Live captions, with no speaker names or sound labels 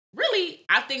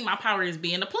I think my power is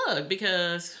being a plug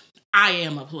because I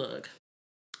am a plug.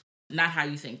 Not how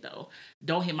you think, though.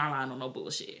 Don't hit my line on no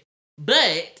bullshit.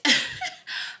 But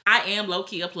I am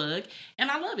low-key a plug, and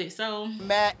I love it. So,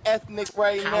 mad ethnic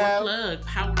right power now. plug.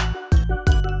 Power.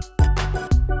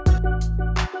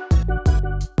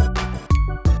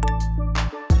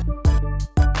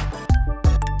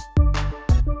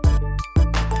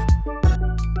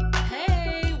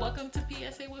 Hey, welcome to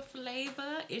PSA with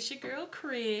Flavor. It's your girl,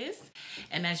 Chris.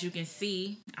 And as you can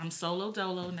see, I'm solo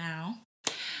dolo now.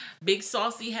 Big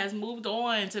Saucy has moved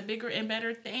on to bigger and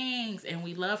better things, and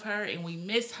we love her and we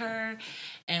miss her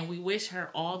and we wish her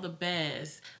all the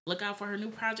best. Look out for her new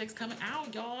projects coming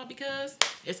out, y'all, because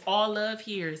it's all love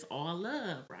here. It's all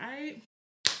love, right?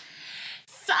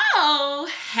 So,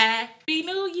 happy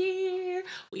new year.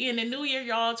 We in the new year,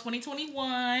 y'all,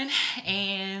 2021,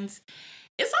 and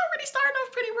it's already starting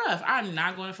off pretty rough. I'm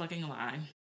not going to fucking lie.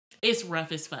 It's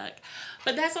rough as fuck.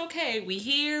 But that's okay. We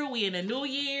here. We in the new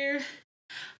year.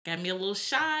 Got me a little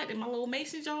shot in my little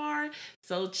mason jar.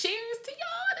 So cheers to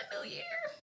y'all the new year.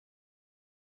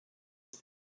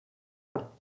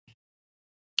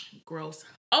 Gross.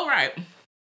 All right.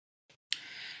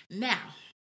 Now,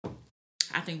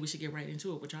 I think we should get right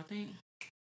into it. What y'all think?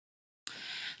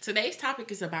 Today's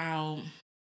topic is about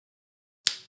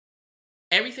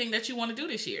everything that you want to do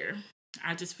this year.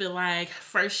 I just feel like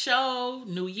first show,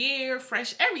 new year,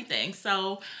 fresh everything.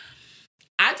 So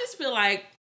I just feel like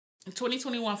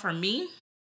 2021 for me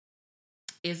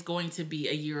is going to be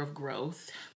a year of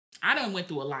growth. I done went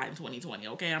through a lot in 2020,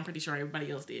 okay? I'm pretty sure everybody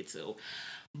else did too.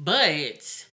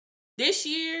 But this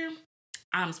year,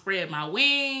 I'm spreading my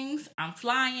wings. I'm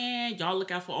flying. Y'all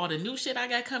look out for all the new shit I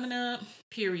got coming up,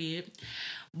 period.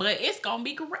 But it's going to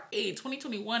be great.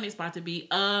 2021 is about to be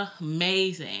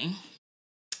amazing.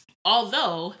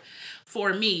 Although,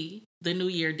 for me, the new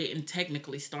year didn't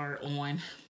technically start on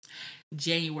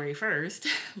January 1st.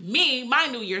 My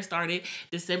new year started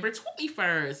December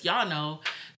 21st. Y'all know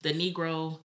the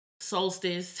Negro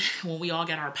solstice when we all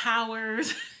got our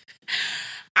powers.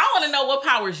 I want to know what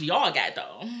powers y'all got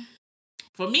though.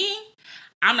 For me,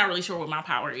 I'm not really sure what my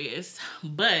power is,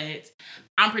 but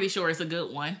I'm pretty sure it's a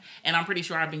good one, and I'm pretty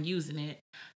sure I've been using it.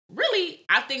 Really,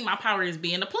 I think my power is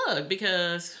being a plug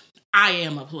because I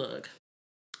am a plug.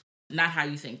 Not how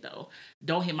you think though.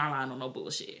 Don't hit my line on no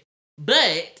bullshit.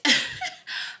 But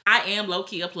I am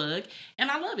low-key a plug, and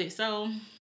I love it. So,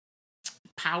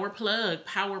 power plug,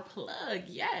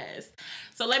 yes.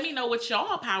 So let me know what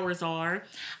y'all powers are.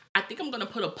 I think I'm going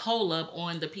to put a poll up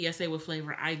on the PSA with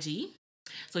Flavor IG.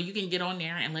 So you can get on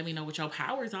there and let me know what your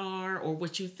powers are or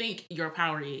what you think your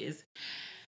power is.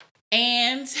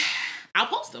 And I'll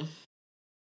post them,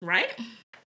 right?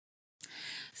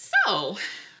 So,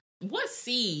 what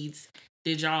seeds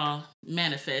did y'all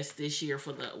manifest this year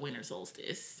for the winter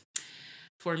solstice?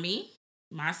 For me,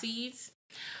 my seeds,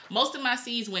 most of my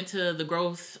seeds went to the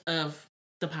growth of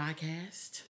the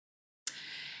podcast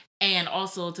and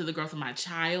also to the growth of my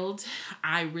child.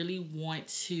 I really want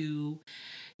to,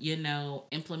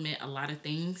 implement a lot of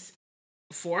things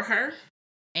for her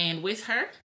and with her.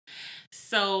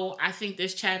 So I think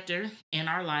this chapter in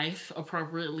our life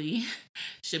appropriately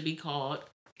should be called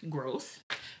growth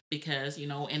because, in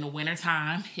the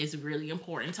wintertime, it's really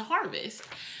important to harvest.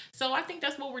 So I think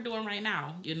that's what we're doing right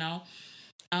now,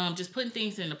 just putting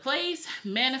things into place,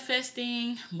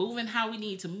 manifesting, moving how we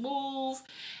need to move,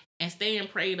 and staying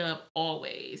prayed up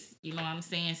always. You know what I'm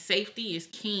saying? Safety is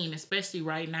keen, especially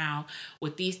right now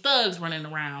with these thugs running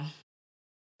around.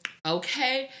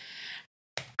 Okay?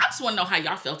 I just want to know how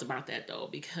y'all felt about that though,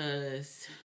 because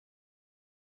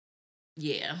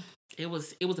yeah, it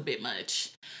was a bit much.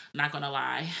 I'm not gonna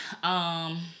lie.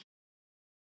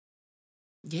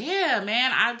 Yeah,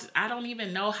 man, I don't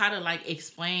even know how to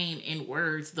explain in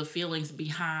words the feelings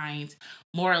behind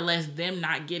more or less them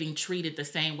not getting treated the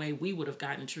same way we would have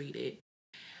gotten treated.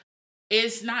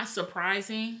 It's not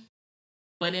surprising,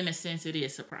 but in a sense it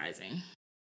is surprising.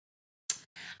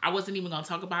 I wasn't even going to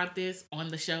talk about this on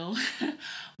the show,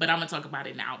 but I'm going to talk about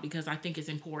it now because I think it's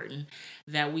important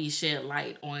that we shed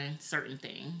light on certain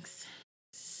things.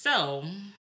 So,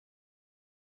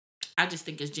 I just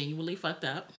think it's genuinely fucked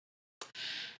up.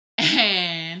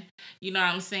 And, you know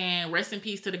what I'm saying? Rest in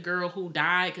peace to the girl who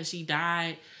died because she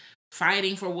died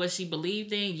fighting for what she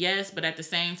believed in. Yes, but at the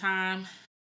same time,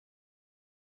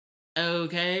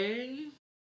 okay.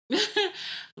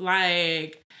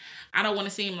 I don't want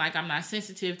to seem like I'm not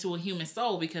sensitive to a human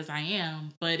soul because I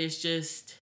am, but it's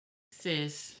just,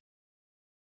 sis,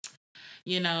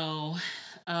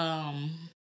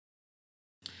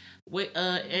 what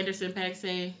Anderson .Paak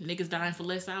say, niggas dying for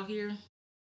less out here.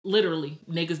 Literally,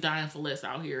 niggas dying for less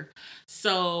out here.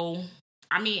 So,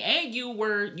 I mean, and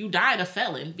you died a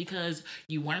felon because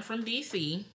you weren't from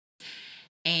DC,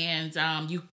 and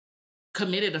you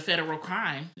committed a federal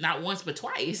crime, not once but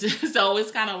twice. So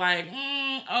it's kind of like,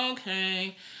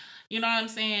 okay, you know what I'm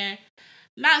saying?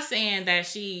 Not saying that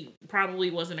she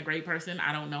probably wasn't a great person.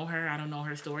 I don't know her. I don't know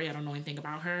her story. I don't know anything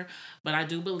about her. But I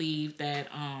do believe that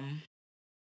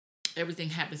everything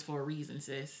happens for a reason,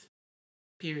 sis.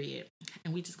 Period.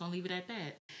 And we just gonna leave it at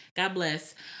that. God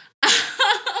bless.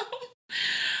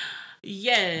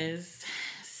 Yes.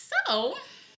 So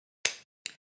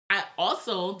I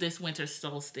also this winter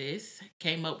solstice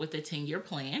came up with a 10-year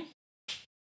plan.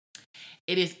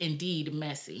 It is indeed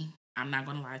messy. I'm not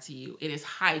gonna lie to you. It is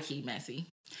high key messy.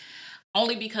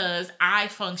 Only because I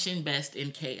function best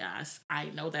in chaos. I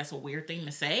know that's a weird thing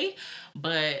to say,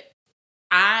 but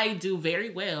I do very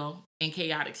well in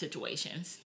chaotic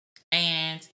situations.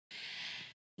 And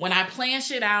when I plan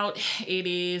shit out, it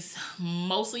is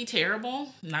mostly terrible.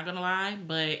 I'm not gonna lie,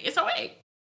 but it's alright.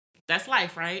 That's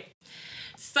life, right?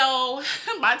 So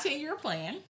my 10-year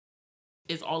plan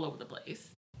is all over the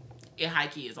place. It high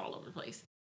key is all over the place.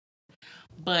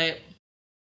 But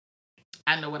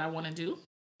I know what I want to do.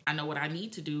 I know what I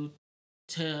need to do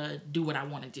what I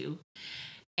want to do.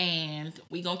 And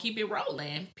we gonna keep it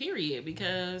rolling, period.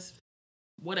 Because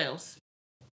what else?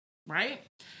 Right?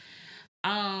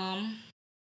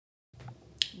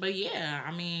 But yeah,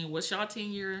 I mean, what's y'all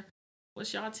 10-year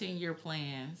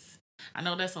plans? I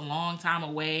know that's a long time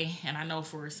away, and I know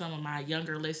for some of my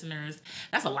younger listeners,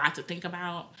 that's a lot to think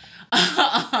about.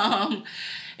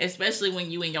 Especially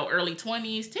when you in your early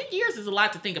 20s. 10 years is a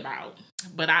lot to think about.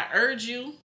 But I urge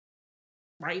you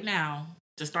right now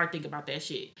to start thinking about that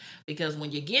shit. Because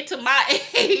when you get to my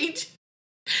age,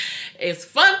 it's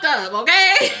fucked up,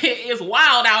 okay? It's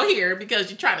wild out here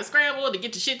because you're trying to scramble to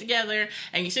get your shit together,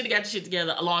 and you should have got your shit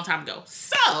together a long time ago.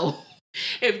 So,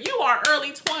 if you are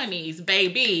early 20s,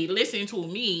 baby, listen to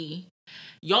me.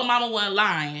 Your mama wasn't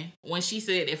lying when she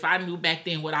said, if I knew back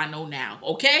then what I know now,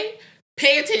 okay?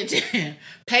 Pay attention.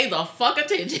 Pay the fuck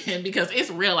attention because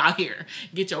it's real out here.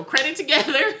 Get your credit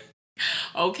together,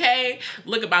 okay?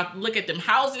 Look at them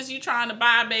houses you trying to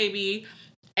buy, baby.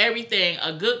 Everything.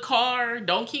 A good car.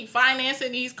 Don't keep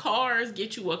financing these cars.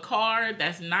 Get you a car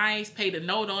that's nice. Pay the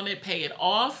note on it. Pay it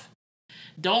off.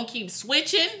 Don't keep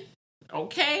switching,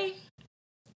 okay?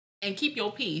 And keep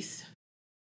your peace.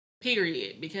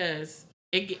 Period. Because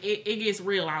it gets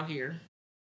real out here.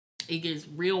 It gets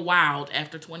real wild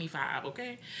after 25,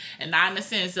 okay? And not in the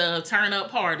sense of turn up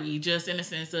party, just in the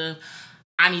sense of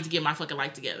I need to get my fucking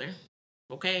life together,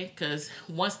 okay? Because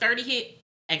once 30 hit,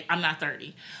 I'm not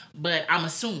 30, but I'm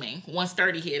assuming once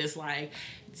 30 hit, it's like,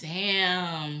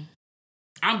 damn,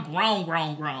 I'm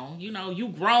grown. You know, you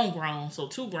grown. So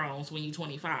 2 growns when you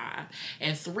 25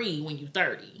 and 3 when you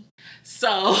 30.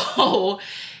 So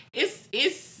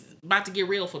it's about to get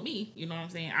real for me. You know what I'm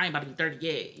saying? I ain't about to be 30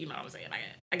 yet. You know what I'm saying?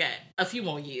 I got a few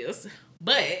more years,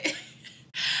 but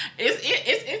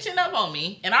it's inching up on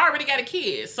me, and I already got a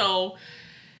kid. So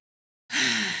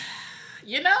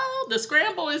you know, the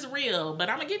scramble is real, but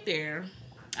I'm gonna get there.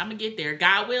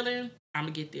 God willing, I'm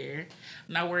gonna get there.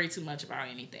 I'm not worried too much about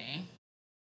anything.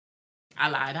 I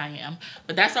lied, I am.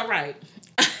 But that's all right.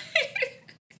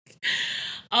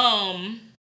 um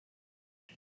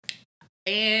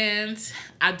and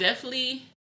I definitely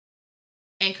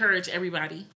encourage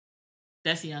everybody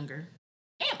that's younger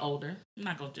and older. I'm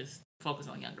not gonna just focus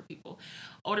on younger people.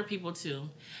 Older people too.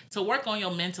 To work on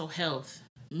your mental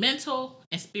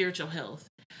and spiritual health.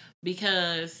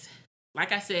 Because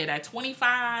like I said, at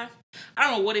 25, I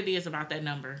don't know what it is about that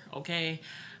number, okay?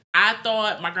 I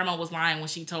thought my grandma was lying when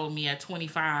she told me at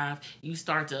 25, you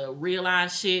start to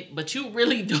realize shit, but you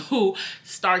really do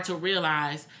start to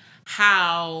realize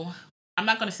how, I'm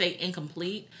not going to say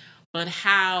incomplete, but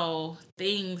how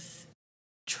things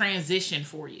transition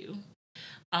for you.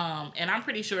 And I'm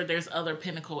pretty sure there's other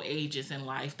pinnacle ages in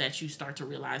life that you start to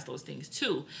realize those things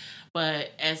too.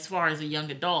 But as far as a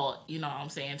young adult, you know what I'm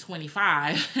saying,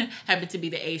 25 happened to be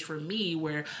the age for me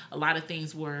where a lot of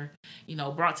things were, you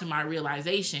know, brought to my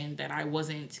realization that I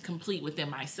wasn't complete within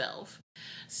myself.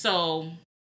 So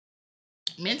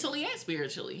mentally and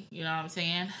spiritually, you know what I'm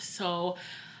saying? So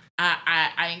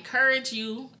I encourage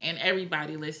you and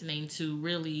everybody listening to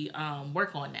really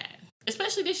work on that,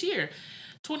 especially this year.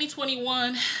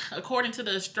 2021, according to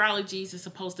the astrologies, is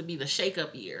supposed to be the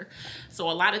shake-up year. So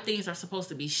a lot of things are supposed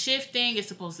to be shifting. It's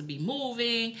supposed to be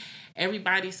moving.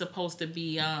 Everybody's supposed to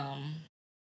be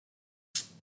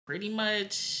pretty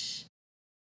much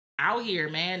out here,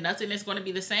 man. Nothing is going to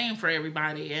be the same for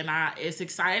everybody. And it's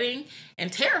exciting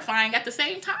and terrifying at the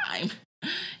same time.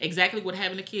 Exactly what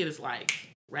having a kid is like.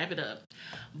 Wrap it up.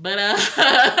 But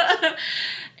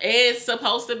it's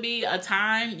supposed to be a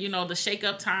time, the shake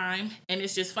up time. And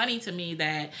it's just funny to me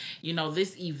that,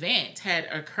 this event had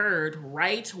occurred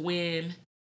right when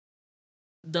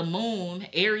the moon,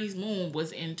 Aries moon,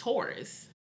 was in Taurus.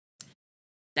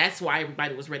 That's why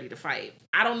everybody was ready to fight.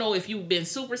 I don't know if you've been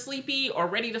super sleepy or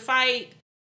ready to fight,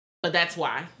 but that's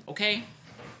why, okay?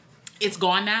 It's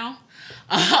gone now.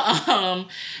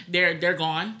 They're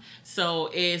gone. So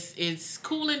it's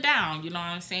cooling down, you know what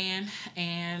I'm saying?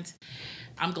 And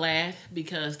I'm glad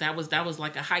because that was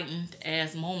like a heightened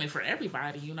ass moment for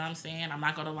everybody, you know what I'm saying? I'm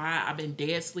not gonna lie, I've been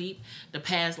dead asleep the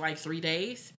past like 3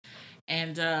 days.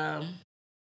 And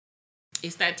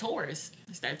it's that Taurus.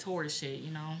 It's that Taurus shit,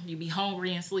 You be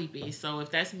hungry and sleepy. So if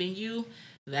that's been you,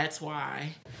 that's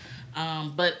why.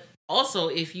 But also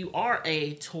if you are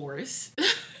a Taurus,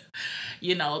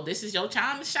 this is your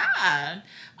time to shine.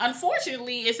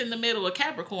 Unfortunately, it's in the middle of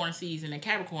Capricorn season, and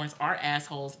Capricorns are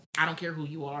assholes. I don't care who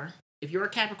you are. If you're a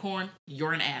Capricorn,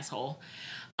 you're an asshole.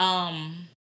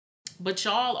 But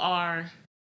y'all are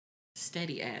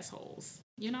steady assholes.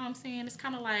 You know what I'm saying? It's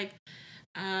kind of like,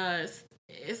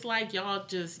 it's like y'all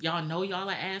know y'all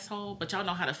an asshole, but y'all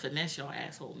know how to finesse your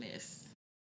assholeness.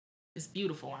 It's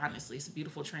beautiful, honestly. It's a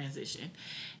beautiful transition,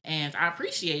 and I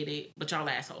appreciate it. But y'all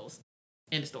assholes.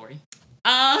 End of story.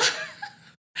 Uh,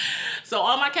 so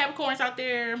all my Capricorns out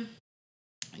there,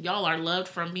 y'all are loved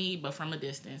from me, but from a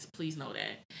distance. Please know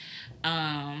that.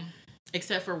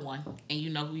 Except for one, and you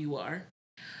know who you are.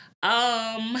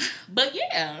 But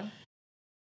yeah,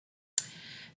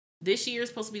 this year is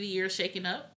supposed to be the year of shaking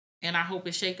up, and I hope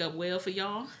it shake up well for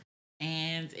y'all.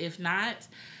 And if not,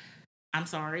 I'm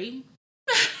sorry.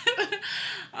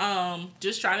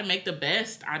 Just try to make the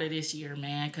best out of this year,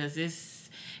 man, because it's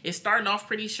starting off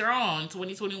pretty strong.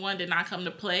 2021 did not come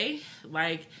to play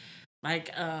like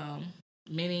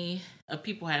many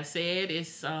people have said.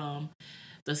 It's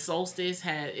the solstice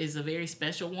is a very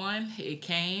special one. It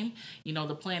came,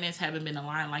 the planets haven't been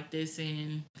aligned like this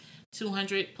in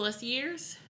 200 plus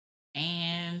years,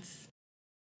 and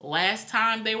last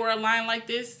time they were aligned like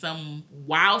this, some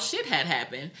wild shit had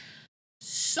happened.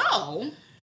 So,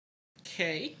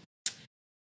 okay.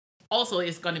 Also,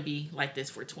 it's going to be like this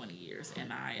for 20 years,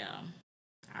 and I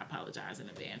apologize in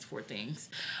advance for things.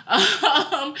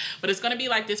 But it's going to be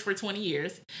like this for 20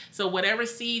 years. So whatever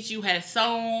seeds you had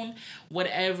sown,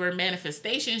 whatever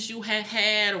manifestations you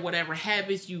had, or whatever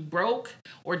habits you broke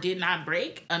or did not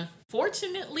break,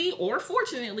 unfortunately or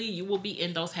fortunately, you will be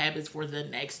in those habits for the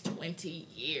next 20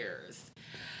 years.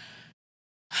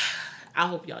 I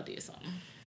hope y'all did something.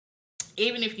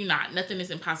 Even if you're not, nothing is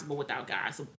impossible without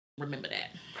God. So remember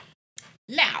that.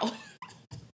 Now,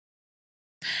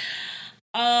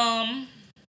 I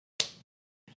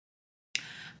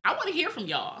want to hear from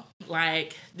y'all.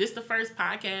 Like, this is the first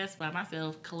podcast by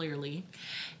myself, clearly.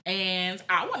 And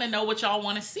I want to know what y'all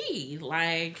want to see.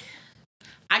 Like,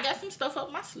 I got some stuff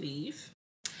up my sleeve,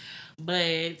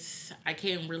 but I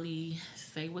can't really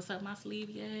say what's up my sleeve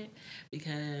yet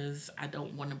because I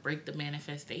don't want to break the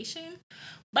manifestation.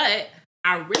 But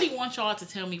I really want y'all to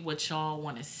tell me what y'all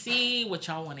want to see, what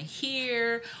y'all want to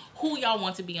hear, who y'all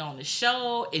want to be on the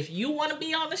show. If you want to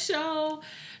be on the show,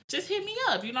 just hit me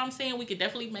up. You know what I'm saying? We could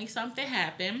definitely make something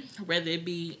happen, whether it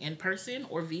be in person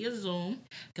or via Zoom,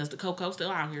 because the Coco's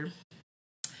still out here.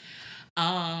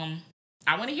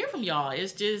 I want to hear from y'all.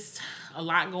 It's just a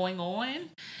lot going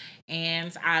on,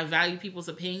 and I value people's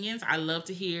opinions. I love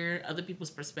to hear other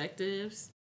people's perspectives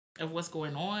of what's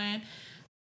going on,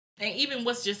 and even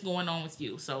what's just going on with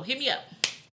you. So hit me up.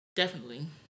 Definitely.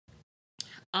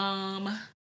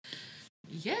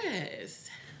 Yes.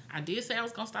 I did say I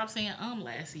was gonna stop saying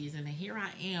last season, and here I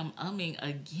am umming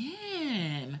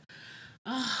again.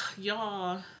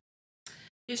 Y'all,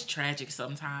 it's tragic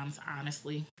sometimes,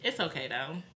 honestly. It's okay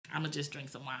though. I'ma just drink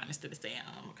some wine instead of saying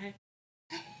okay?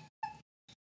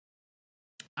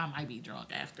 I might be drunk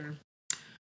after.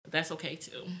 But that's okay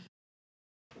too.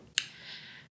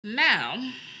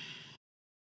 Now,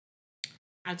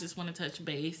 I just want to touch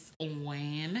base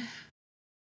on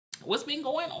what's been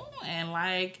going on.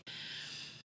 Like,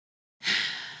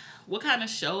 what kind of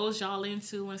shows y'all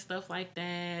into and stuff like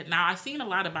that. Now, I've seen a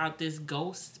lot about this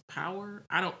Ghost Power.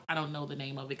 I don't know the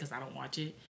name of it because I don't watch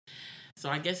it. So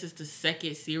I guess it's the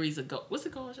second series of Ghost. What's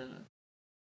it called, John?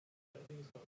 I think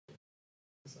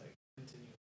it's like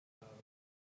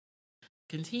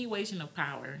Continuation of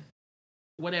Power.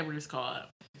 Whatever it's called.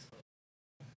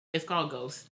 It's called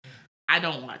Ghost. I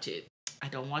don't watch it. I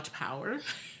don't watch Power.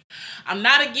 I'm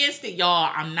not against it,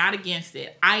 y'all. I'm not against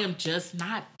it. I am just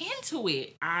not into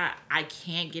it. I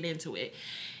can't get into it.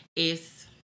 It's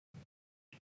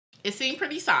It seemed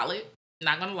pretty solid,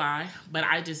 not gonna lie, but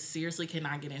I just seriously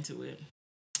cannot get into it.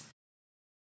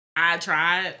 I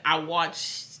tried. I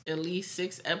watched at least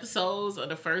 6 episodes of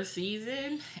the first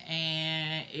season,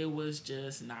 and it was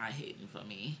just not hitting for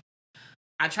me.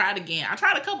 I tried again. I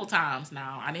tried a couple times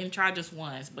now. I didn't try just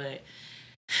once, but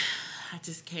I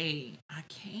just can't. I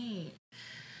can't.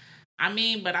 I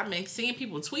mean, but I've been seeing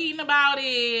people tweeting about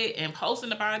it and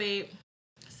posting about it.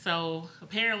 So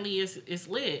apparently it's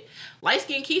lit. Light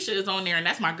Skin Keisha is on there, and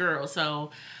that's my girl.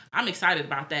 So I'm excited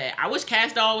about that. I wish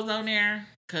Cash Doll was on there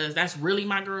because that's really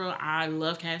my girl. I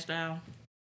love Cash Doll,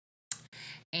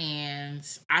 and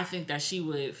I think that she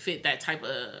would fit that type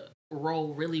of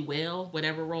role really well.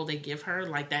 Whatever role they give her,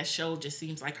 like that show just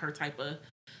seems like her type of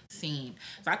scene.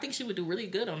 So I think she would do really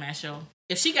good on that show.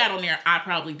 If she got on there, I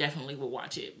probably definitely would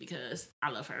watch it because I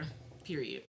love her.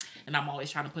 Period. And I'm always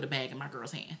trying to put a bag in my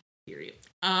girl's hand. Period.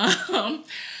 But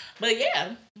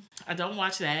yeah, I don't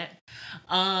watch that.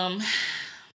 Um,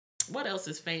 what else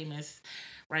is famous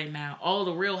right now? Oh,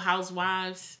 the Real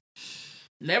Housewives.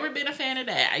 Never been a fan of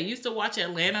that. I used to watch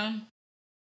Atlanta,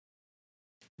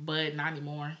 but not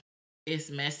anymore. It's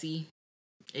messy.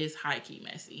 It's high key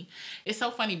messy. It's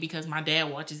so funny because my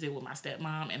dad watches it with my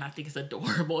stepmom, and I think it's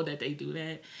adorable that they do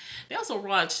that. They also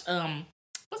watch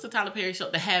what's the Tyler Perry show,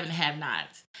 The Have and Have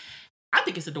Nots. I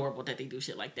think it's adorable that they do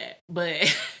shit like that. But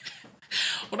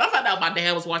when I found out my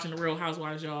dad was watching The Real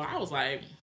Housewives, y'all, I was like,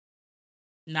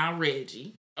 nah,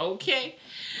 Reggie, okay.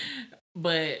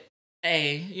 But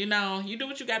hey, you do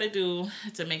what you got to do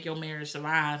to make your marriage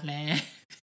survive, man.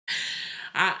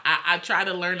 I try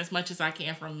to learn as much as I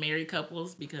can from married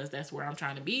couples because that's where I'm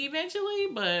trying to be eventually.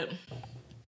 But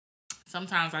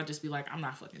sometimes I just be like, I'm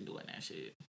not fucking doing that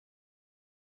shit.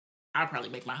 I'll probably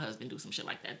make my husband do some shit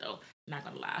like that though. Not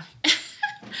gonna lie.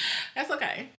 That's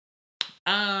okay.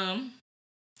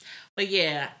 But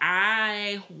yeah,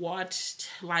 I watched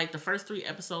like the first 3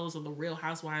 episodes of The Real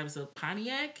Housewives of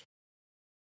Pontiac.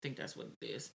 I think that's what it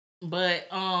is. But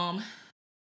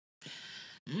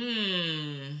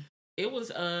it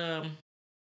was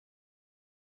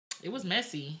it was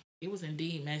messy. It was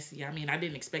indeed messy. I mean, I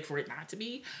didn't expect for it not to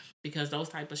be because those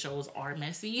type of shows are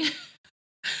messy.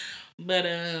 But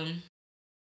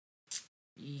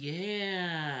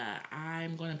yeah,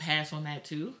 I'm gonna pass on that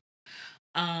too.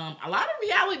 A lot of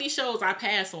reality shows I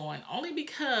pass on only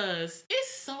because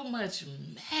it's so much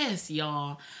mess,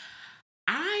 y'all.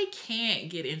 I can't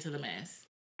get into the mess.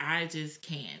 I just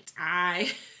can't.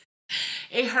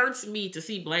 It hurts me to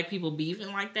see black people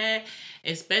beefing like that,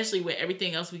 especially with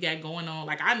everything else we got going on.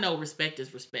 Like I know respect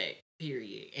is respect,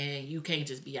 period, and you can't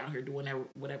just be out here doing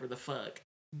whatever the fuck.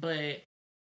 But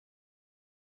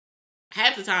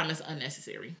half the time it's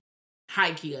unnecessary,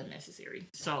 high key unnecessary.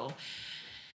 So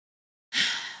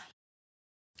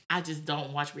I just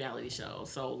don't watch reality shows.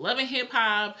 So Love and Hip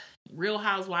Hop, Real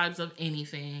Housewives of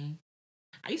anything.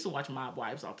 I used to watch Mob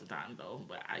Wives all the time though,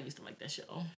 but I used to like that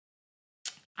show.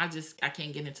 I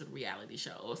can't get into the reality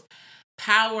shows.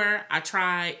 Power, I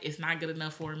tried. It's not good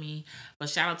enough for me. But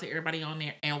shout out to everybody on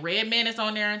there. And Redman is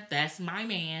on there. That's my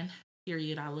man.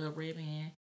 Period. I love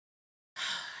Redman.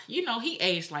 He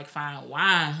aged like fine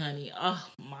wine, honey. Oh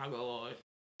my God.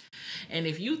 And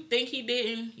if you think he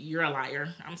didn't, you're a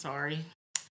liar. I'm sorry.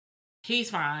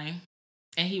 He's fine.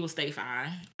 And he will stay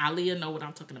fine. Aaliyah know what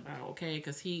I'm talking about, okay?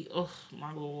 Because oh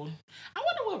my Lord. I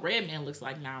wonder what Redman looks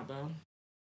like now, though.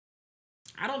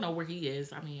 I don't know where he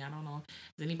is. I mean, I don't know.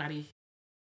 I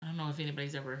don't know if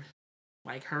anybody's ever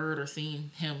like heard or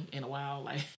seen him in a while.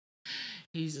 Like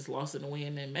he's just lost in the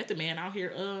wind and Method Man out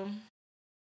here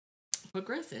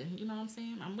progressing. You know what I'm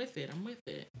saying? I'm with it.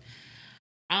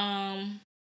 Yeah.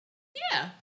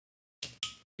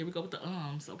 Here we go with the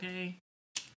okay?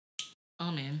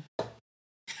 Man.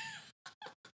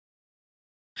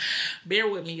 Bear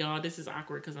with me, y'all. This is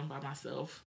awkward because I'm by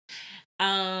myself.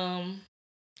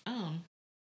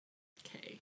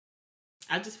 Okay.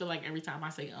 I just feel like every time I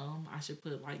say I should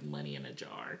put like money in a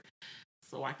jar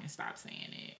so I can stop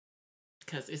saying it.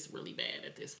 Because it's really bad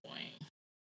at this point.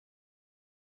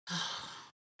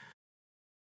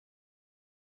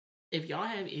 If y'all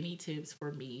have any tips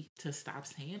for me to stop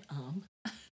saying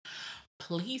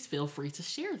please feel free to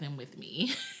share them with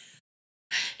me.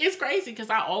 It's crazy because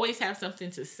I always have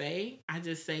something to say. I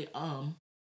just say but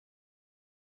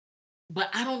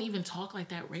I don't even talk like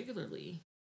that regularly,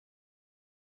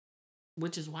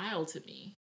 which is wild to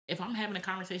me. If I'm having a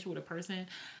conversation with a person,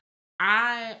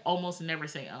 I almost never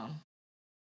say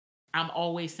I'm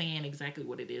always saying exactly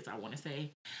what it is I want to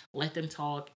say. Let them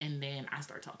talk, and then I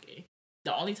start talking.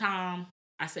 The only time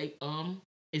I say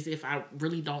is if I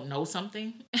really don't know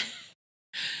something.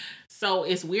 So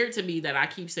it's weird to me that I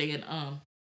keep saying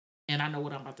And I know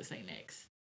what I'm about to say next.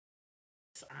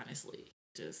 It's honestly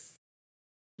just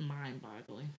mind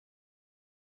boggling.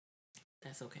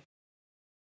 That's okay.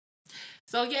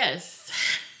 So, yes,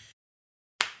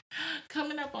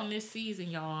 coming up on this season,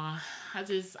 y'all,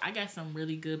 I got some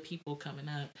really good people coming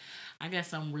up. I got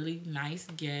some really nice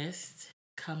guests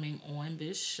coming on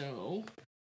this show.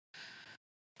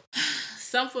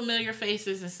 Some familiar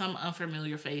faces and some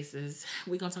unfamiliar faces.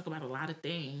 We're gonna talk about a lot of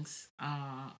things.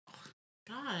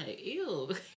 God, ew.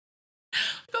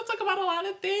 We're gonna talk about a lot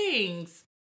of things.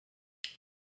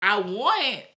 I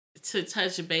want to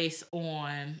touch base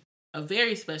on a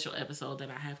very special episode that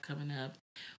I have coming up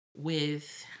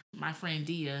with my friend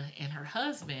Dia and her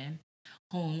husband,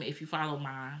 whom, if you follow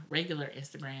my regular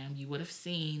Instagram, you would have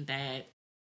seen that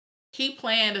he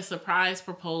planned a surprise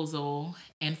proposal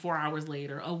and 4 hours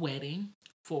later, a wedding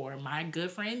for my good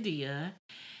friend Dia.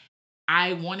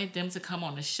 I wanted them to come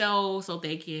on the show so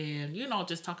they can,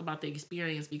 just talk about the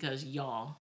experience because,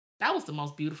 y'all, that was the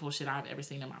most beautiful shit I've ever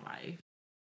seen in my life.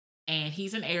 And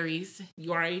he's an Aries.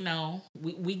 You already know.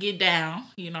 We get down.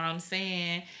 You know what I'm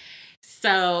saying?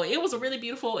 So it was a really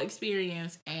beautiful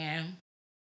experience. And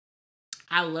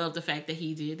I love the fact that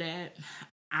he did that.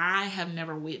 I have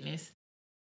never witnessed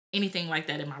anything like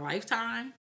that in my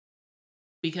lifetime.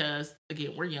 Because,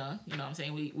 again, we're young. You know what I'm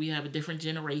saying? We have a different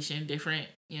generation, different,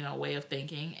 way of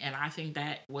thinking. And I think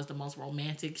that was the most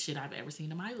romantic shit I've ever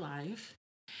seen in my life.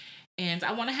 And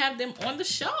I want to have them on the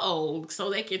show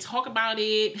so they can talk about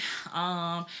it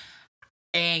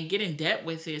and get in depth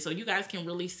with it so you guys can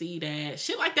really see that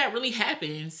shit like that really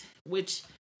happens, which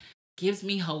gives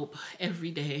me hope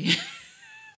every day.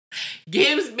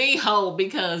 Gives me hope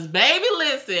because, baby,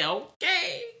 listen,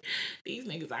 okay? These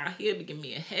niggas out here be giving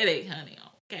me a headache, honey,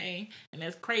 okay? And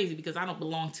that's crazy because I don't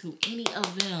belong to any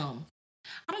of them.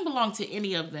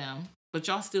 But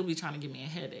y'all still be trying to give me a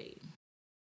headache.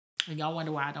 And y'all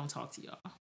wonder why I don't talk to y'all.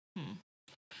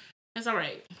 That's all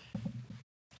right.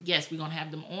 Yes, we're going to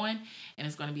have them on, and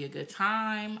it's going to be a good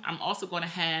time. I'm also going to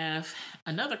have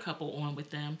another couple on with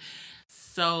them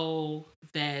so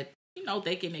that,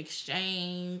 they can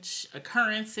exchange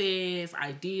occurrences,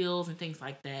 ideals, and things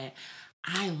like that.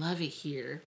 I love it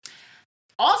here.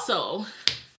 Also,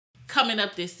 coming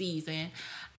up this season,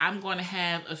 I'm going to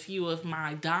have a few of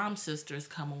my Dom sisters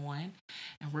come on,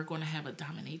 and we're going to have a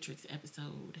dominatrix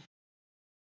episode.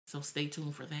 So stay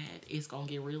tuned for that. It's going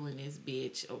to get real in this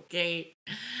bitch, okay?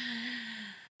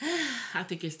 I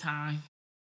think it's time.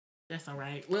 That's all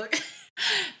right. Look,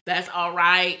 that's all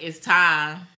right. It's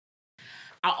time.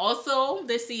 I also,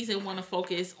 this season, want to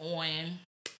focus on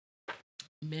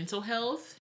mental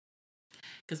health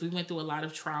because we went through a lot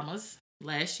of traumas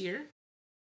last year.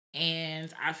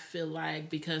 And I feel like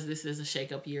because this is a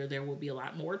shake-up year, there will be a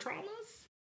lot more traumas.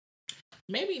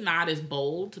 Maybe not as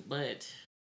bold, but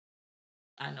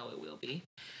I know it will be.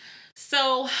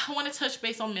 So I want to touch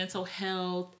base on mental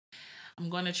health. I'm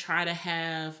going to try to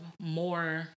have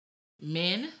more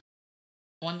men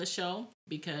on the show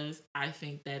because I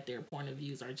think that their point of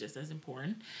views are just as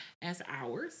important as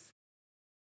ours.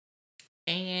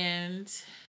 And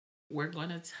we're going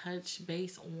to touch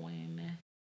base on,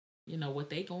 what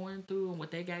they going through and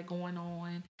what they got going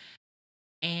on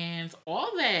and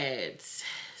all that.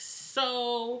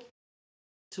 So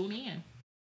tune in.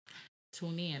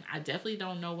 I definitely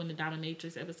don't know when the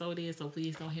dominatrix episode is, so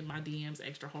please don't hit my DMs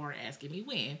extra hard asking me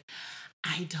when.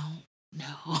 I don't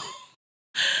know.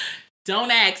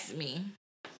 Don't ask me.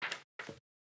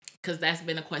 Because that's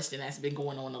been a question that's been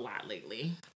going on a lot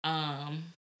lately. And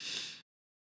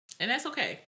that's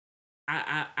okay.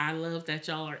 I love that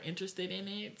y'all are interested in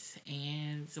it.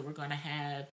 And so we're going to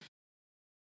have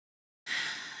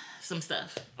some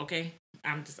stuff, okay?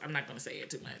 I'm not going to say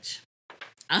it too much.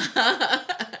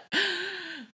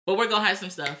 But we're going to have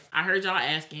some stuff. I heard y'all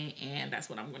asking, and that's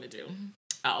what I'm going to do.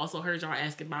 I also heard y'all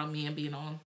asking about me and being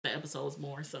on the episodes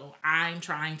more. So I'm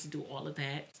trying to do all of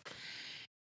that.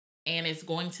 And it's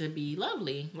going to be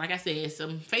lovely. Like I said,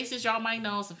 some faces y'all might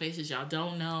know, some faces y'all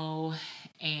don't know,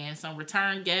 and some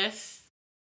return guests.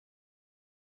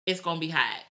 It's going to be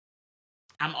hot.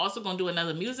 I'm also going to do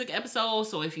another music episode.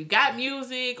 So if you got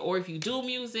music or if you do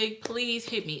music, please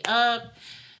hit me up.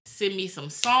 Send me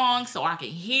some songs so I can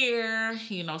hear,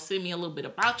 send me a little bit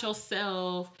about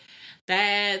yourself.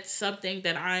 That's something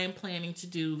that I am planning to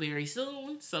do very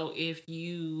soon. So if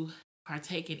you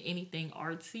partake in anything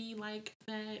artsy like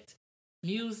that,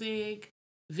 music,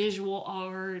 visual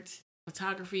art,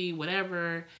 photography,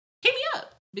 whatever, hit me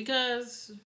up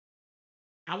because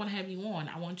I want to have you on.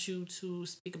 I want you to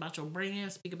speak about your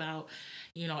brand, speak about,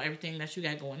 everything that you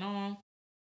got going on.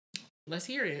 Let's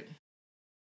hear it.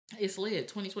 It's lit.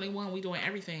 2021, we doing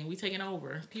everything. We taking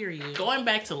over. Period. Going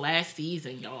back to last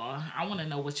season, y'all. I want to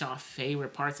know what y'all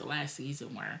favorite parts of last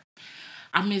season were.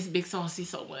 I miss Big Saucy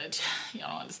so much.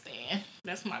 Y'all understand?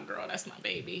 That's my girl. That's my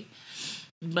baby.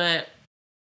 But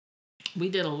we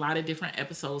did a lot of different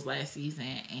episodes last season,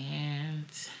 and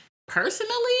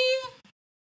personally,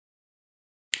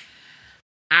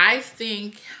 I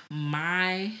think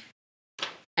my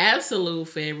absolute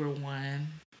favorite one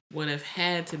would have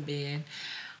had to been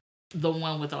the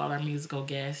one with all our musical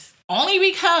guests. Only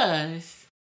because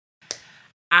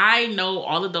I know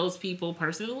all of those people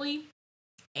personally,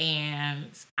 and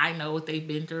I know what they've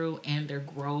been through and their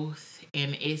growth,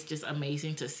 and it's just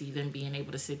amazing to see them being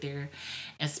able to sit there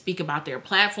and speak about their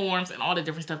platforms and all the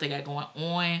different stuff they got going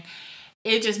on.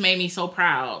 It just made me so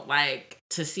proud, like,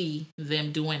 to see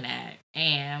them doing that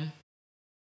and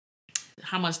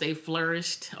how much they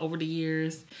flourished over the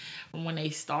years from when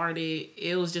they started.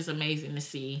 It was just amazing to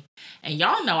see. And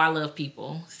y'all know I love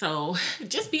people, so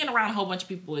just being around a whole bunch of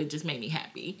people, it just made me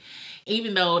happy.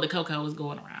 Even though the cocoa was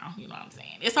going around, you know what I'm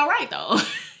saying? It's all right though.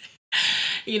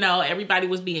 Everybody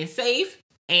was being safe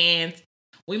and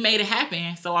we made it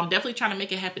happen. So I'm definitely trying to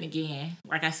make it happen again.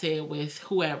 Like I said, with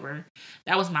whoever.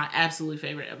 That was my absolute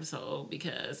favorite episode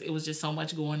because it was just so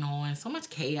much going on, so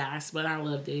much chaos, but I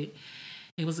loved it.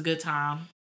 It was a good time.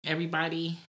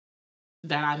 Everybody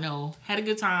that I know had a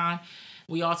good time.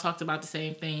 We all talked about the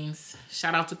same things.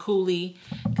 Shout out to Cooley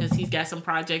because he's got some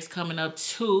projects coming up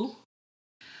too.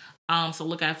 So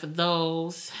look out for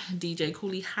those. DJ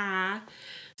Cooley High.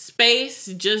 Space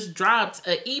just dropped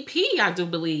an EP, I do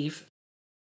believe.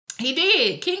 He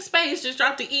did. King Space just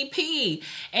dropped an EP,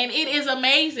 and it is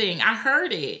amazing. I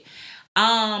heard it.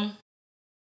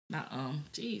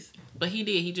 Jeez. But he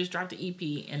did. He just dropped the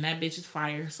EP, and that bitch is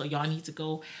fire. So y'all need to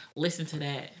go listen to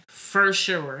that for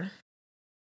sure.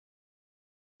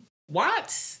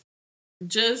 Watts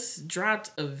just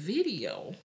dropped a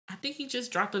video. I think he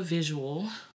just dropped a visual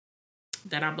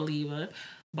that I believe of.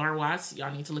 Bar Watts,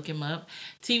 y'all need to look him up.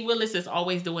 T Willis is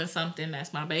always doing something.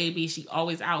 That's my baby. She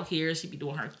always out here. She be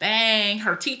doing her thing,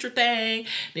 her teacher thing.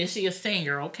 Then she a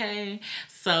singer, okay?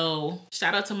 So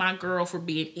shout out to my girl for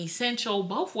being essential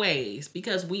both ways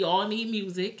because we all need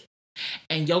music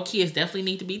and your kids definitely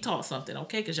need to be taught something,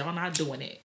 okay? Because y'all not doing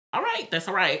it. All right, that's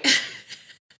all right.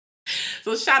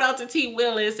 So shout out to T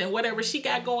Willis and whatever she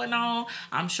got going on.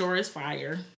 I'm sure it's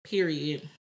fire, period.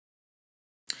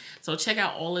 So check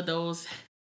out all of those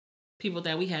people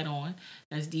that we had on.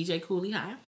 That's DJ Cooley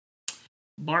High,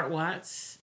 Bart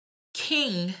Watts,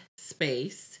 King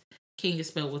Space. King is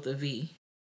spelled with a V.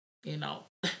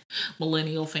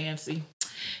 Millennial fancy.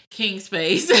 King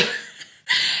Space.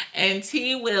 And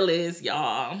T Willis,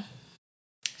 y'all.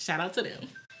 Shout out to them.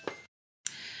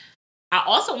 I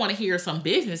also want to hear some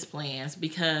business plans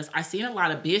because I seen a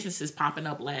lot of businesses popping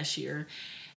up last year.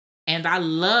 And I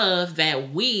love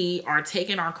that we are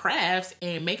taking our crafts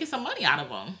and making some money out of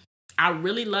them. I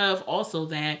really love also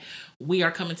that we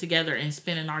are coming together and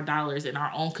spending our dollars in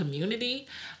our own community.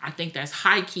 I think that's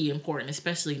high key important,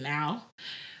 especially now.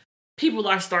 People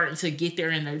are starting to get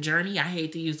there in their journey. I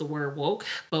hate to use the word woke,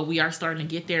 but we are starting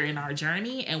to get there in our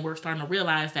journey and we're starting to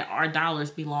realize that our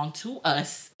dollars belong to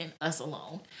us and us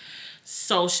alone.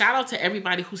 So shout out to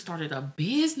everybody who started a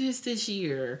business this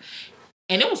year.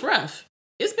 And it was rough.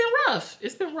 It's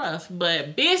been rough.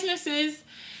 But businesses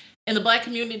in the Black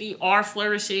community are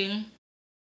flourishing.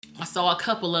 I saw a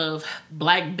couple of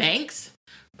Black banks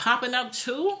popping up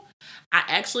too. I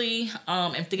actually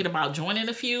am thinking about joining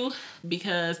a few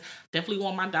because definitely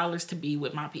want my dollars to be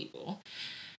with my people.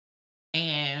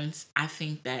 And I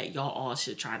think that y'all all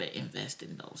should try to invest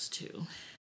in those too,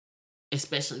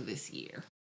 especially this year.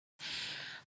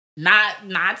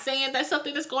 Not saying that's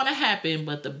something that's going to happen,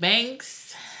 but the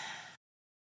banks.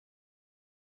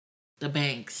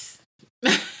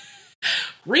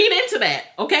 Read into that,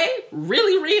 okay?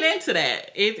 Really read into that.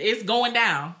 It's going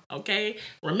down, okay?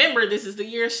 Remember, this is the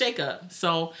year of shakeup.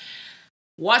 So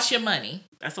watch your money.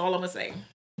 That's all I'm going to say.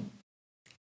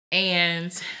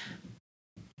 And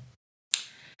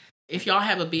if y'all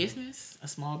have a business, a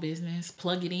small business,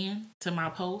 plug it in to my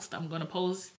post. I'm going to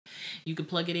post. You can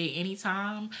plug it in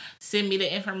anytime. Send me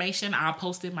the information. I'll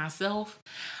post it myself.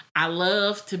 I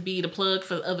love to be the plug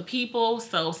for other people.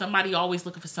 So somebody always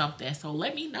looking for something. So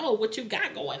let me know what you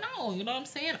got going on. You know what I'm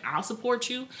saying? I'll support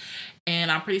you.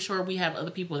 And I'm pretty sure we have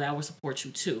other people that will support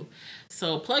you too.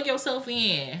 So plug yourself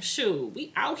in. Shoot,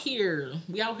 we out here.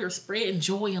 We out here spreading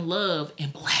joy and love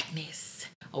and Blackness.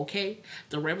 Okay?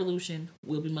 The revolution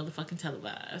will be motherfucking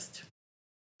televised.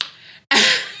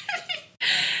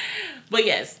 But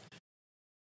yes.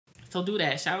 So do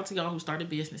that. Shout out to y'all who started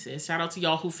businesses. Shout out to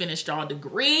y'all who finished y'all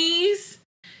degrees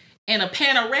in a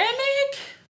panoramic.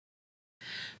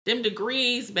 Them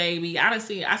degrees, baby. I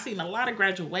seen a lot of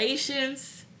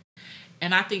graduations,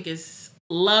 and I think it's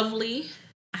lovely.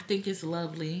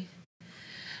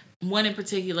 One in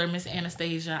particular, Miss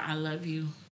Anastasia, I love you.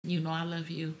 You know I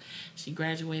love you. She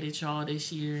graduated y'all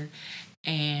this year,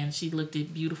 and she looked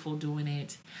beautiful doing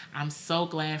it. I'm so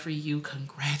glad for you.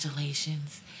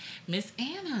 Congratulations, Miss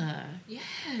Anna.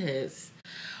 Yes.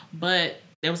 But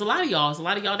there was a lot of y'all. There's a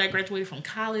lot of y'all that graduated from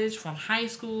college, from high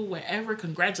school, wherever.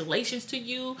 Congratulations to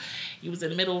you. You was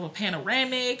in the middle of a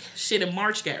panoramic. Shit in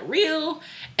March got real.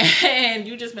 And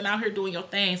you just been out here doing your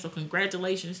thing. So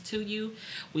congratulations to you.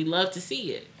 We love to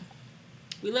see it.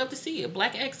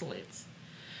 Black excellence.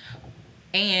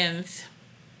 And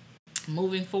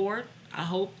moving forward, I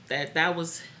hope that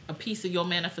was a piece of your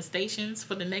manifestations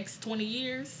for the next 20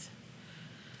 years.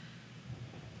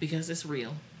 Because it's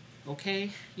real. Okay?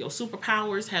 Your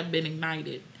superpowers have been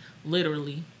ignited.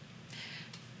 Literally.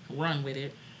 Run with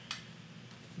it.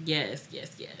 Yes.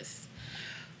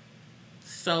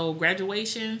 So,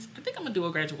 graduations. I think I'm going to do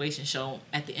a graduation show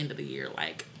at the end of the year,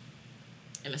 like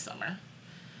in the summer.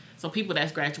 So, people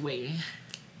that's graduating,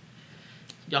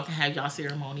 y'all can have y'all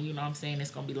ceremony. You know what I'm saying? It's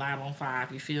going to be live on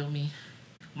 5. You feel me?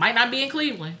 Might not be in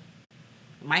Cleveland.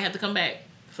 Might have to come back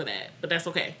for that. But that's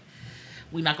okay.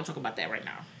 We're not going to talk about that right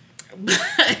now.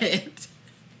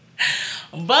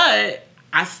 But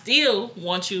I still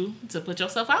want you to put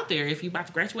yourself out there. If you're about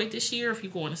to graduate this year, if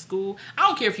you're going to school, I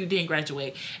don't care if you didn't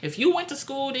graduate. If you went to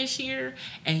school this year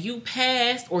and you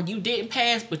passed or you didn't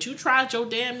pass, but you tried your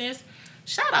damnness,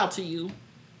 shout out to you.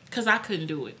 Because I couldn't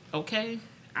do it, okay?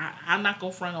 I'm not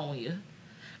going to front on you.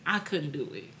 I couldn't do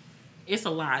it. It's a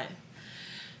lot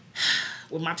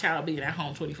with my child being at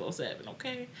home 24/7,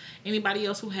 okay? Anybody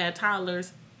else who had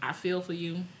toddlers, I feel for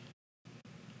you.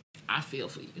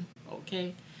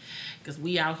 Okay? Because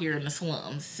we out here in the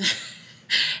slums.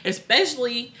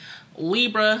 Especially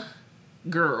Libra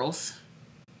girls.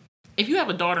 If you have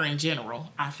a daughter in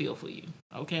general, I feel for you,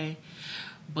 okay?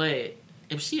 But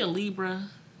if she a Libra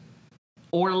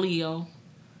or Leo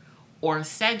or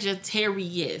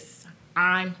Sagittarius,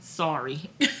 I'm sorry.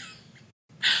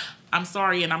 I'm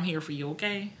sorry and I'm here for you,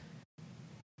 okay?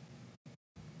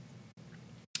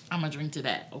 I'm going to drink to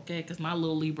that, okay? Because my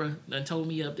little Libra done told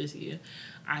me up this year.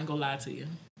 I ain't going to lie to you.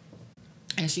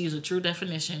 And she's a true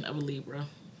definition of a Libra.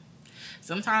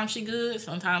 Sometimes she good,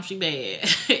 sometimes she bad.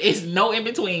 It's no in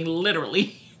between,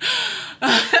 literally.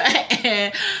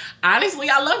 And honestly,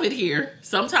 I love it here.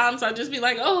 Sometimes I just be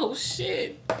like, oh,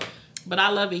 shit. But I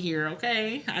love it here,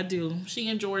 okay? I do. She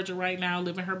in Georgia right now,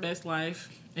 living her best life.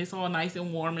 It's all nice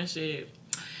and warm and shit.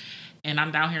 And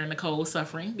I'm down here in the cold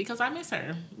suffering because I miss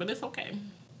her. But it's okay.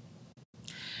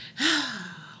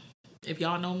 If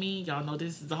y'all know me, y'all know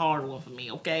this is a hard one for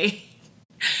me, okay?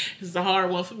 This is a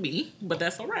hard one for me, but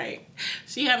that's all right.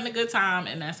 She having a good time,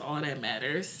 and that's all that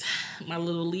matters. My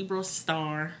little Libra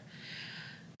star.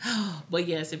 But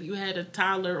yes, if you had a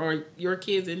toddler or your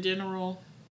kids in general,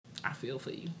 I feel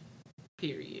for you.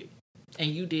 Period.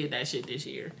 And you did that shit this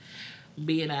year.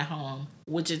 Being at home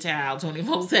with your child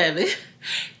 24/7.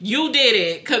 You did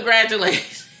it.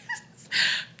 Congratulations.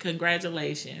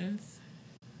 Congratulations.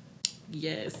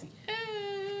 Yes.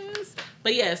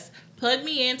 But yes, plug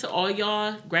me into all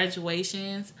y'all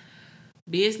graduations,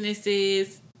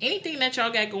 businesses, anything that y'all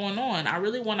got going on. I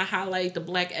really want to highlight the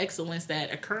Black excellence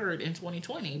that occurred in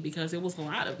 2020 because it was a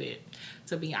lot of it,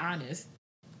 to be honest.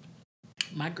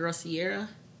 My girl Sierra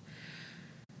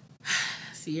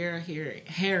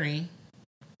Herring,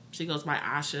 she goes by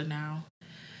Asha now,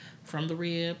 from the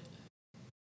Rib.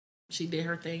 She did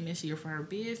her thing this year for her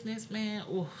business, man.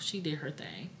 Oh, she did her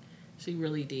thing. She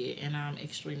really did. And I'm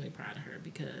extremely proud of her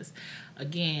because,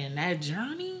 again, that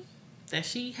journey that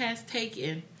she has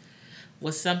taken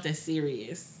was something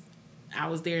serious. I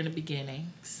was there in the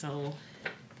beginning. So,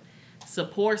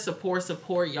 support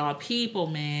y'all people,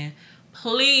 man.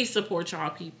 Please support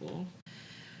y'all people.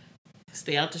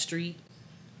 Stay out the street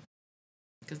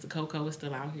because the cocoa is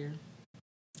still out here.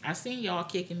 I seen y'all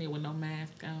kicking it with no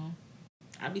mask on.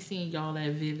 I be seeing y'all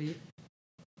at Vivid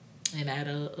and at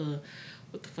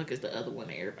what the fuck is the other one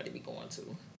that everybody be going to?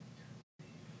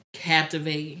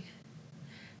 Captivate.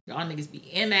 Y'all niggas be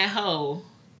in that hole.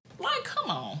 Like, come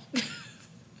on.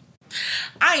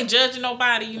 I ain't judging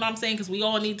nobody, you know what I'm saying? Because we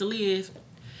all need to live.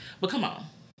 But come on.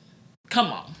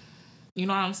 You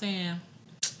know what I'm saying?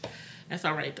 That's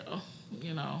all right, though.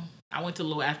 You know, I went to a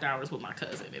little after hours with my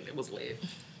cousin, and it was lit.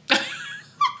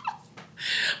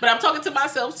 But I'm talking to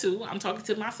myself,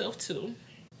 too.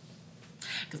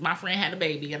 Because my friend had a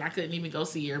baby and I couldn't even go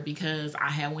see her because I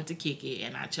had went to kick it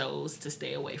and I chose to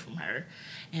stay away from her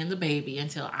and the baby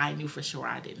until I knew for sure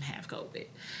I didn't have COVID.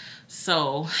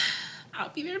 So I'll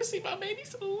be there to see my baby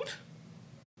soon.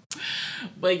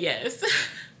 But yes,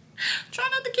 try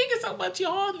not to kick it so much,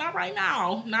 y'all. Not right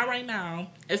now. Not right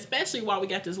now. Especially while we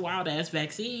got this wild ass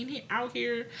vaccine out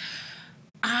here.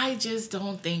 I just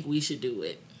don't think we should do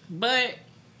it. But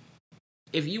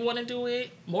if you want to do it,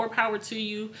 more power to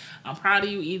you. I'm proud of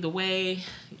you either way.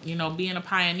 You know, being a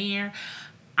pioneer.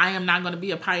 I am not going to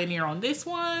be a pioneer on this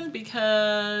one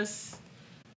because,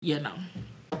 you know,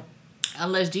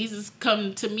 unless Jesus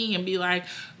come to me and be like,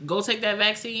 go take that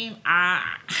vaccine,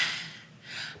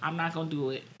 I'm not going to do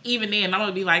it. Even then, I'm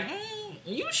going to be like,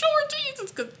 you sure,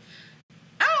 Jesus? Because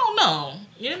I don't know,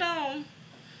 you know.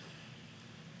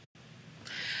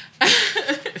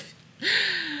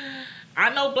 I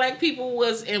know black people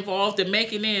was involved in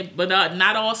making it, but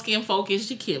not all skin folk is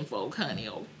your kin folk, honey.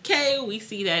 Okay, we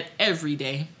see that every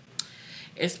day,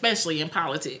 especially in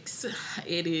politics.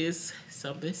 It is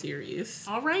something serious.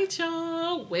 All right,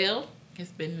 y'all. Well,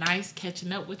 it's been nice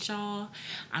catching up with y'all.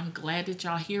 I'm glad that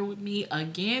y'all here with me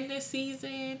again this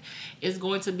season. It's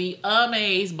going to be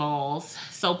amaze balls.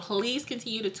 So please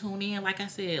continue to tune in. Like I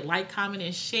said, like, comment,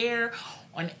 and share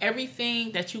on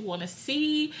everything that you want to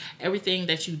see, everything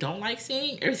that you don't like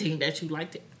seeing, everything that you like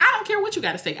to. I don't care what you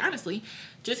got to say, honestly.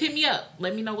 Just hit me up.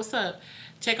 Let me know what's up.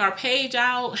 Check our page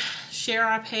out. Share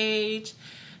our page.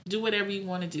 Do whatever you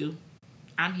want to do.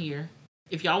 I'm here.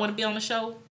 If y'all want to be on the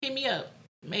show, hit me up.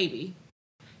 Maybe.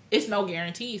 It's no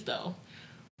guarantees, though.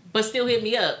 But still hit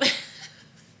me up.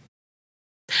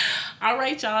 All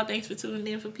right, y'all. Thanks for tuning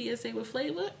in for PSA with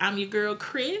Flavor. I'm your girl,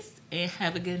 Chris, and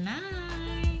have a good night.